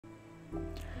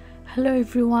Hello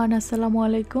everyone, আসসালামু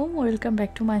আলাইকুম। Welcome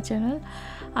back to my channel.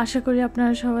 আশা করি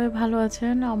আপনারা সবাই ভালো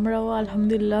আছেন। আমরাও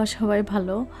আলহামদুলিল্লাহ সবাই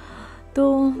ভালো। তো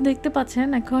দেখতে পাচ্ছেন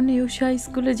এখন ইউশা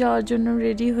স্কুলে যাওয়ার জন্য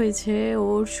রেডি হয়েছে।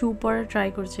 ওর শু পরা ট্রাই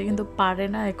করছে কিন্তু পারে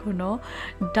না এখনও।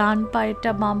 ডান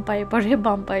পায়েটা বাম পায়ে পড়ে,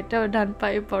 বাম পায়েটা ডান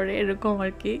পায়ে পড়ে, এরকম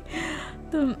আর কি।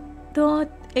 তো তো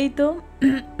এই তো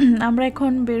আমরা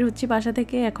এখন বের হচ্ছি বাসা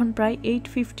থেকে। এখন প্রায়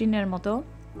 8:15 মতো।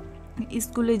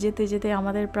 স্কুলে যেতে যেতে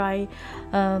আমাদের প্রায়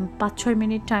 5-6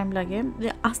 মিনিট টাইম লাগে।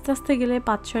 আস্তে আস্তে গেলে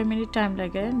 5-6 মিনিট টাইম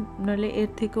লাগে, নইলে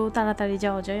এর থেকেও তাড়াতাড়ি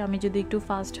যাওয়া যায় আমি যদি একটু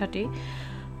ফাস্ট হাঁটি।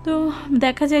 তো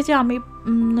দেখা যায় যে আমি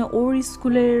ওর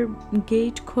স্কুলের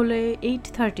গেট খোলে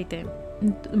 8:30-তে।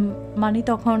 মানে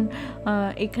তখন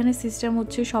এখানে সিস্টেম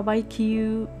হচ্ছে সবাই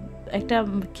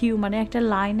কিউ মানে একটা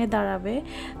লাইনে দাঁড়াবে,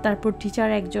 তারপর টিচার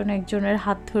একজন একজনের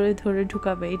হাত ধরে ধরে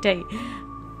ঢুকাবে, এটাই।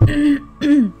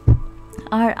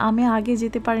 আর আমি আগে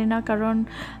যেতে পারি না, কারণ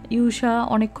ইউশা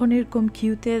অনেকক্ষণ এরকম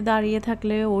কিউতে দাঁড়িয়ে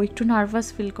থাকলে ও একটু নার্ভাস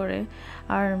ফিল করে।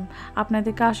 আর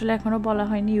আপনাদেরকে আসলে এখনও বলা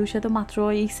হয়নি, ইউশা তো মাত্র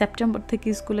এই সেপ্টেম্বর থেকে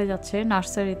স্কুলে যাচ্ছে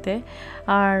নার্সারিতে।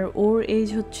 আর ওর এজ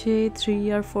হচ্ছে 3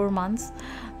 or 4 months।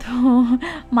 তো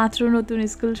মাত্র নতুন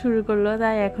স্কুল শুরু করলো,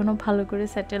 তাই এখনও ভালো করে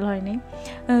সেটেল হয়নি।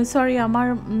 সরি, আমার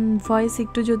ভয়েস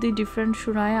একটু যদি ডিফারেন্ট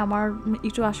শোনায়, আমার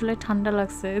একটু আসলে ঠান্ডা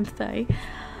লাগছে তাই।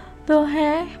 তো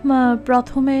হ্যাঁ,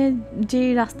 প্রথমে যে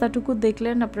রাস্তাটুকু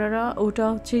দেখলেন আপনারা, ওটা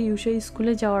হচ্ছে ইউশা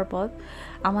স্কুলে যাওয়ার পথ।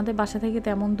 আমাদের বাসা থেকে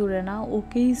তেমন দূরে না,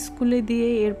 ওকে স্কুলে দিয়ে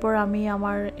এরপর আমি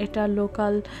আমার এটা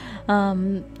লোকাল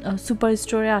সুপার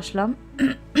স্টোরে আসলাম।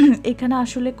 এখানে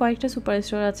আসলে কয়েকটা সুপার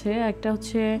স্টোর আছে। একটা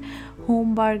হচ্ছে হোম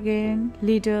বার্গেন,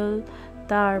 লিডল,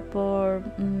 তারপর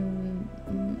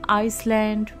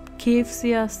আইসল্যান্ড,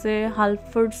 কেএফসি আছে,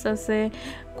 হালফোর্ডস আছে,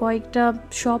 কয়েকটা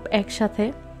শপ একসাথে।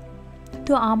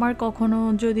 তো আমার কখনো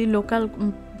যদি লোকাল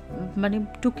মানে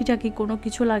টুকিটাকি কোনো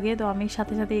কিছু লাগে, তো আমি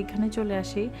সাথে সাথে এখানে চলে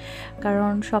আসি,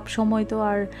 কারণ সব সময় তো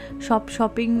আর সব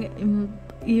শপিং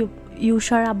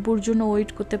ইউশার আব্বুর জন্য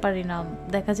ওয়েট করতে পারি না।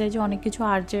 দেখা যায় যে অনেক কিছু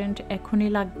আর্জেন্ট এখনই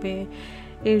লাগবে,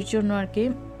 এর জন্য আর কি।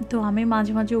 তো আমি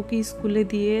মাঝে মাঝে ওকে স্কুলে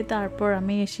দিয়ে তারপর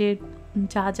আমি এসে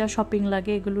যা যা শপিং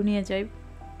লাগে এগুলো নিয়ে যাই।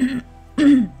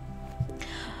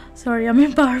 সরি, আমি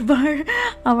বারবার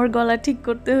আমার গলা ঠিক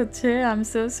করতে হচ্ছে, I am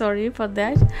so sorry for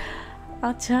that.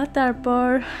 আচ্ছা, তারপর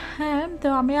হ্যাঁ, তো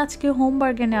আমি আজকে হোম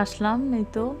বার্গেনে আসলাম। এই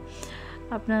তো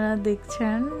আপনারা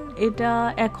দেখছেন, এটা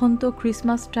এখন তো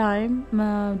ক্রিসমাস টাইম,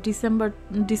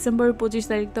 ডিসেম্বরের 25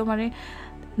 তারিখ, তো মানে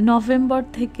নভেম্বর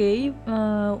থেকেই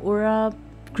ওরা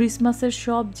ক্রিসমাসের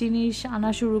সব জিনিস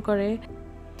আনা শুরু করে।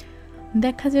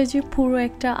 দেখা যায় যে পুরো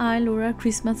একটা আইল ওরা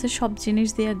ক্রিসমাসের সব জিনিস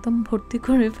দিয়ে একদম ভর্তি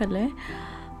করে ফেলে।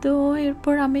 তো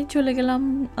এরপর আমি চলে গেলাম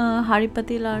হাঁড়ি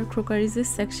পাতিল আর ক্রোকারিজের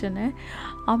সেকশনে।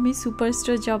 আমি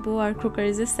সুপারস্টোর যাব আর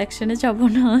ক্রোকারিজের সেকশনে যাব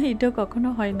না, এটা কখনো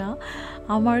হয় না।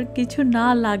 আমার কিছু না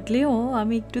লাগলেও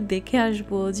আমি একটু দেখে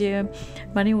আসবো যে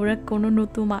মানে ওরা কোনো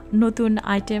নতুন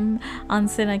আইটেম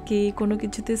আনছে নাকি, কোনো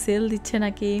কিছুতে সেল দিচ্ছে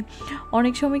নাকি।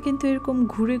 অনেক সময় কিন্তু এরকম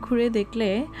ঘুরে ঘুরে দেখলে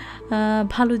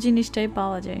ভালো জিনিসটাই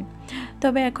পাওয়া যায়।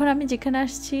 তবে এখন আমি যেখানে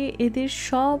আসছি, এদের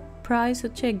সব প্রাইস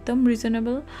হচ্ছে একদম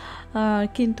রিজনেবল,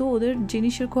 কিন্তু ওদের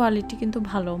জিনিসের কোয়ালিটি কিন্তু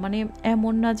ভালো। মানে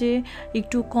এমন না যে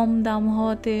একটু কম দাম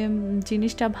হওয়াতে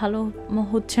জিনিসটা ভালো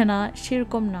হচ্ছে না,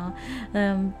 সেরকম না।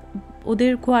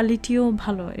 ওদের কোয়ালিটিও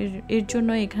ভালো, এর জন্য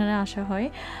এখানে আসা হয়।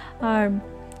 আর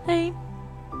এই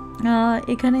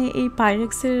এখানে এই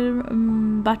পাইরেক্সের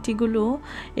বাটিগুলো,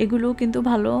 এগুলো কিন্তু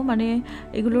ভালো। মানে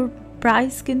এগুলোর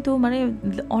প্রাইস কিন্তু মানে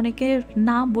অনেকে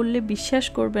না বললে বিশ্বাস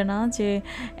করবে না যে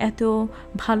এত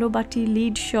ভালো বাটি,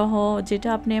 লিড সহ, যেটা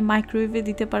আপনি মাইক্রোওয়েভে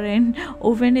দিতে পারেন,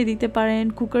 ওভেনে দিতে পারেন,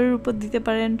 কুকারের উপর দিতে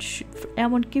পারেন,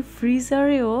 এমনকি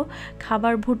ফ্রিজারেও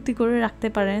খাবার ভর্তি করে রাখতে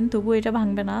পারেন, তবু এটা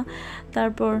ভাঙবে না।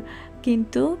 তারপর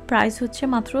কিন্তু প্রাইস হচ্ছে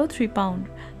মাত্র 3 পাউন্ড।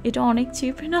 এটা অনেক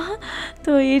চিপ না?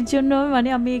 তো এর জন্য মানে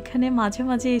আমি এখানে মাঝে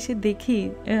মাঝে এসে দেখি,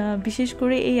 বিশেষ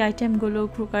করে এই আইটেমগুলো,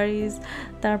 ক্রোকারিজ,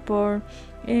 তারপর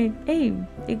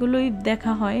এগুলোই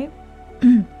দেখা হয়।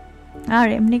 আর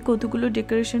এমনি কতগুলো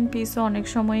ডেকোরেশন পিসও অনেক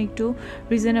সময় একটু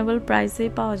রিজনেবল প্রাইসে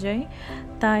পাওয়া যায়,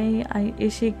 তাই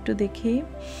এসে একটু দেখি।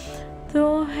 তো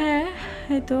হ্যাঁ,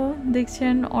 এই তো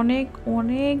দেখছেন অনেক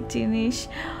অনেক জিনিস,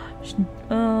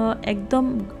 একদম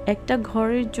একটা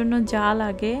ঘরের জন্য যা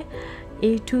লাগে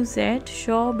A to Z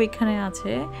সব এখানে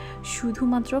আছে,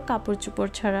 শুধুমাত্র কাপড়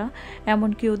চোপড় ছাড়া।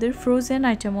 এমনকি ওদের ফ্রোজেন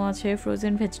আইটেমও আছে,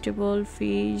 ফ্রোজেন ভেজিটেবল,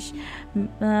 ফিশ,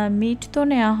 মিট তো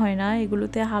নেওয়া হয় না,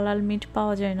 এগুলোতে হালাল মিট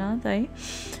পাওয়া যায় না, তাই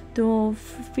তো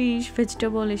ফিশ,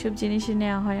 ভেজিটেবল এসব জিনিসই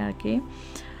নেওয়া হয় আর কি।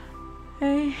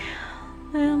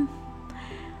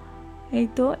 এই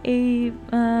তো এই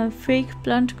ফেক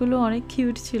প্লান্টগুলো অনেক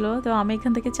কিউট ছিল, তো আমি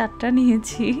এখান থেকে 4টা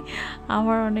নিয়েছি,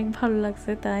 আমার অনেক ভালো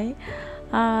লাগছে তাই।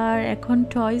 আর এখন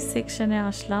টয়স সেকশনে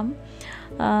আসলাম।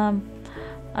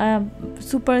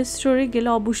 সুপার স্টোরে গেলে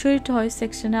অবশ্যই টয়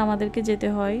সেকশনে আমাদেরকে যেতে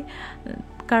হয়,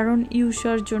 কারণ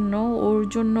ইউসার জন্য, ওর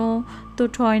জন্য তো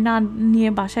টয় না নিয়ে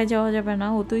বাসায় যাওয়া যাবে না।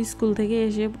 ও তো স্কুল থেকে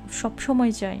এসে সব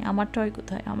সময় চায় আমার টয়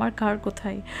কোথায়, আমার কার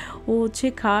কোথায়। ও হচ্ছে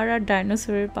কার আর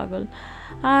ডাইনোসরের পাগল।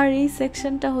 আর এই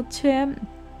সেকশনটা হচ্ছে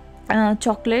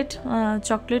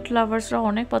চকলেট লাভার্সরা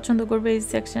অনেক পছন্দ করবে এই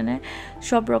সেকশনে।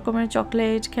 সব রকমের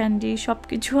চকলেট, ক্যান্ডি সব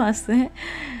কিছু আছে।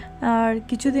 আর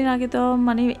কিছুদিন আগে তো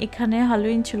মানে এখানে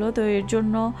হ্যালোউইন ছিল, তো এর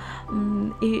জন্য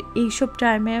এইসব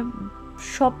টাইমে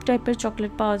সব টাইপের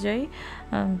চকলেট পাওয়া যায়।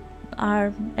 আর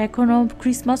এখনও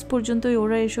ক্রিসমাস পর্যন্তই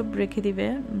ওরা এসব রেখে দিবে,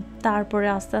 তারপরে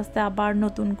আস্তে আস্তে আবার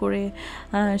নতুন করে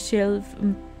শেলফ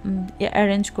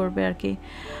অ্যারেঞ্জ করবে আর কি।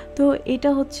 তো এটা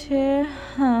হচ্ছে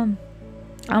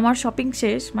আমার শপিং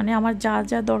শেষ, মানে আমার যা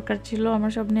যা দরকার ছিল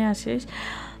আমার সব নেওয়া শেষ।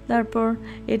 তারপর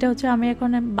এটা হচ্ছে আমি এখন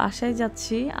বাসায়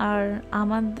যাচ্ছি। আর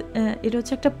এটা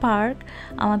হচ্ছে একটা পার্ক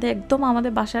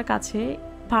আমাদের বাসার কাছে।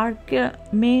 পার্কের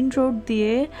মেইন রোড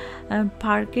দিয়ে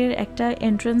পার্কের একটা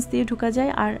এন্ট্রেন্স দিয়ে ঢোকা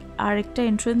যায়, আর আরেকটা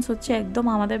এন্ট্রেন্স হচ্ছে একদম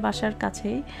আমাদের বাসার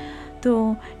কাছেই। তো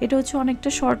এটা হচ্ছে অনেকটা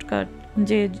শর্টকাট,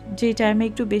 যে টাইমে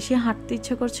একটু বেশি হাঁটতে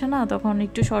ইচ্ছে করছে না, তখন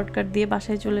একটু শর্টকাট দিয়ে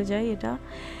বাসায় চলে যায়।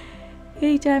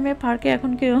 এই টাইমে পার্কে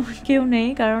এখন কেউ নেই,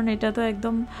 কারণ এটা তো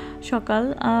একদম সকাল।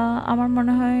 আমার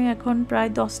মনে হয় এখন প্রায়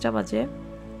 10টা বাজে।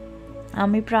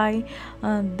 আমি প্রায়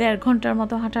 1.5 ঘন্টার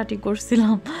মতো হাঁটাহাঁটি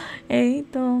করছিলাম।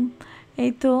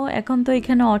 এই তো এখন তো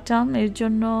এখানে অটাম, এর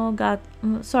জন্য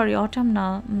অটাম না,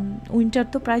 উইন্টার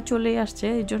তো প্রায় চলেই আসছে,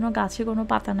 এর জন্য গাছে কোনো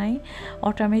পাতা নাই,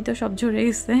 অটামেই তো সব ঝরে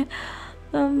গেছে।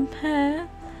 হ্যাঁ,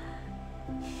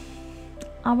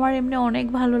 আমার এমনি অনেক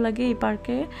ভালো লাগে এই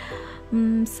পার্কে।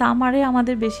 সামারে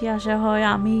আমাদের বেশি আসা হয়,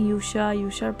 আমি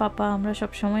ইউসার পাপা আমরা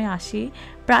সবসময় আসি,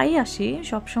 প্রায় আসি,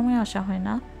 সবসময় আসা হয়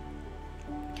না।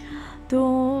 তো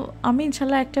আমি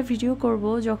ইনশাল্লাহ একটা ভিডিও করব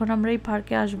যখন আমরা এই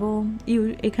পার্কে আসবো।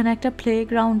 এখানে একটা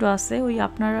প্লেগ্রাউন্ডও আছে, ওই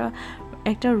আপনারা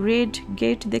একটা রেড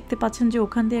গেট দেখতে পাচ্ছেন, যে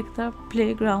ওখান দিয়ে একটা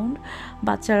প্লেগ্রাউন্ড,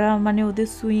 বাচ্চারা মানে ওদের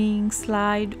সুইং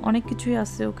স্লাইড অনেক কিছুই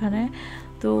আছে ওখানে।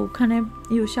 তো ওখানে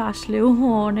ইউসা আসলেও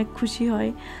অনেক খুশি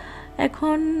হয়।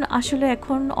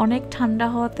 এখন অনেক ঠান্ডা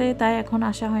হওয়াতে তাই এখন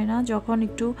আসা হয় না, যখন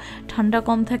একটু ঠান্ডা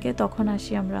কম থাকে তখন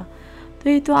আসি আমরা। তো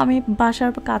এই তো আমি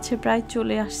বাসার কাছে প্রায়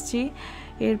চলে আসছি।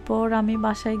 এরপর আমি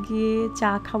বাসায় গিয়ে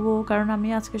চা খাবো, কারণ আমি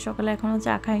আজকে সকালে এখনও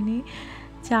চা খাইনি।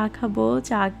 চা খাবো,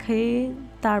 চা খেয়ে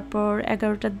তারপর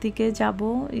 11টার দিকে যাব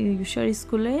ইউসার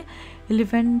স্কুলে।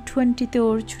 11:20-তে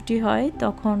ওর ছুটি হয়,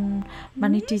 তখন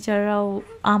মানে টিচাররাও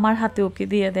আমার হাতে ওকে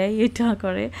দিয়ে দেয়, এটা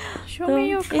করে। তো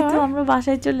এই তো আমরা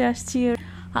বাসায় চলে আসছি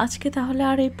আজকে। তাহলে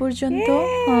আর এই পর্যন্ত।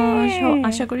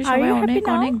 আশা করি সবাই অনেক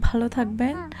অনেক ভালো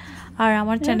থাকবেন, আর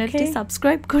আমার চ্যানেলটি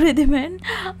সাবস্ক্রাইব করে দেবেন।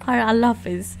 আর আল্লাহ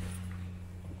হাফেজ।